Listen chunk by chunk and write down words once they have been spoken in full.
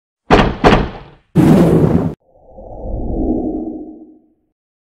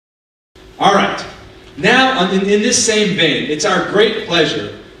in this same vein, it's our great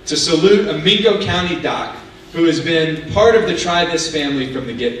pleasure to salute a Mingo County doc who has been part of the Try This family from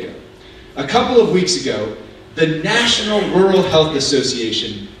the get-go. A couple of weeks ago, the National Rural Health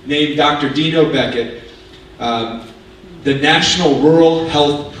Association named Dr. Dino Beckett the National Rural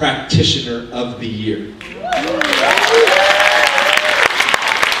Health Practitioner of the Year.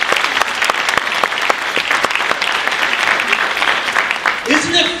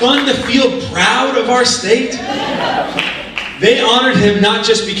 Isn't it fun to feel proud of our state? They honored him not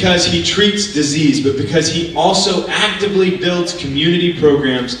just because he treats disease, but because he also actively builds community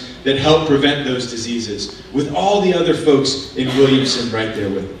programs that help prevent those diseases, with all the other folks in Williamson right there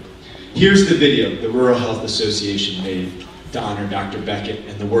with him. Here's the video the Rural Health Association made to honor Dr. Beckett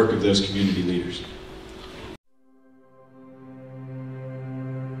and the work of those community leaders.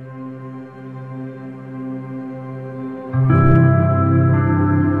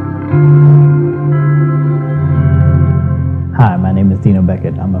 Hi, my name is Dino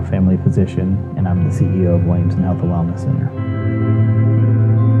Beckett. I'm a family physician and I'm the CEO of Williamson Health and Wellness Center.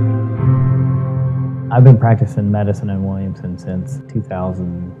 I've been practicing medicine in Williamson since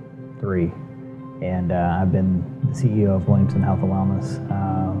 2003, and I've been the CEO of Williamson Health and Wellness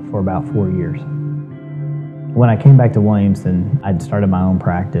for about 4 years. When I came back to Williamson, I'd started my own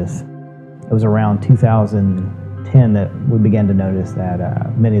practice. It was around 2010 that we began to notice that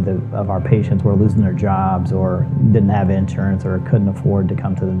many of our patients were losing their jobs or didn't have insurance or couldn't afford to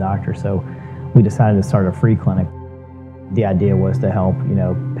come to the doctor, so we decided to start a free clinic. The idea was to help,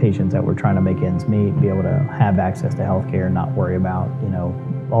 patients that were trying to make ends meet be able to have access to health care and not worry about,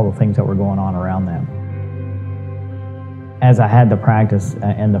 all the things that were going on around them. As I had the practice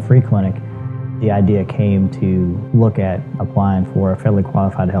and the free clinic, the idea came to look at applying for a federally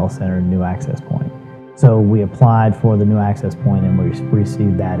qualified health center New Access Point. So we applied for the New Access Point and we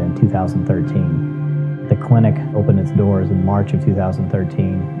received that in 2013. The clinic opened its doors in March of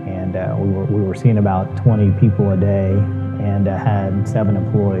 2013, and we were seeing about 20 people a day and had 7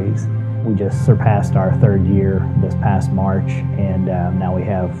 employees. We just surpassed our 3rd year this past March, and now we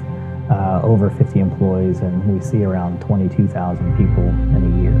have over 50 employees, and we see around 22,000 people in a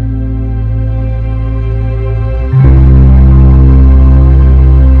year.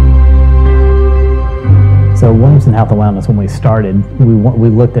 So Williamson Health and Wellness, when we started, we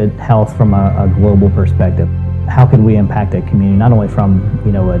looked at health from a global perspective. How could we impact a community, not only from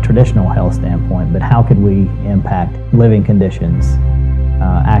a traditional health standpoint, but how could we impact living conditions,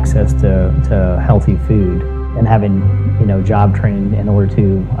 access to healthy food, and having job training in order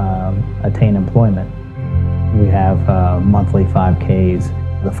to attain employment. We have monthly 5Ks,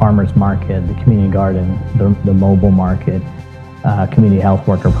 the farmers market, the community garden, the mobile market, community health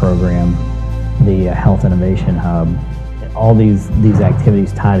worker program, the Health Innovation Hub. All these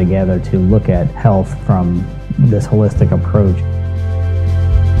activities tie together to look at health from this holistic approach.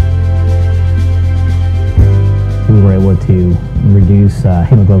 We were able to reduce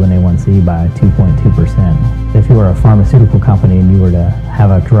hemoglobin A1C by 2.2%. If you were a pharmaceutical company and you were to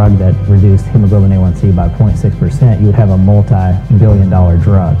have a drug that reduced hemoglobin A1C by 0.6%, you would have a multi-billion-dollar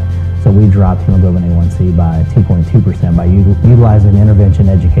drug. So we dropped hemoglobin A1C by 2.2% by utilizing intervention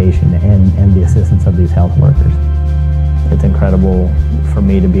education and the assistance of these health workers. It's incredible for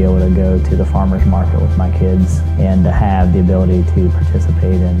me to be able to go to the farmer's market with my kids and to have the ability to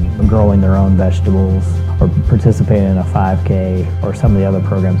participate in growing their own vegetables or participate in a 5K or some of the other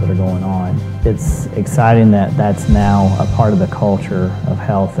programs that are going on. It's exciting that that's now a part of the culture of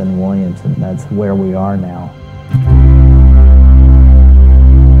health in Williamson. That's where we are now.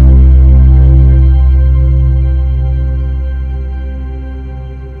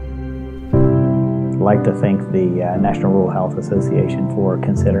 I'd like to thank the National Rural Health Association for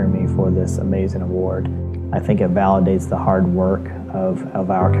considering me for this amazing award. I think it validates the hard work of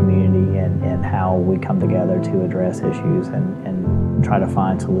our community and how we come together to address issues and try to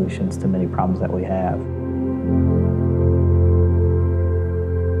find solutions to many problems that we have.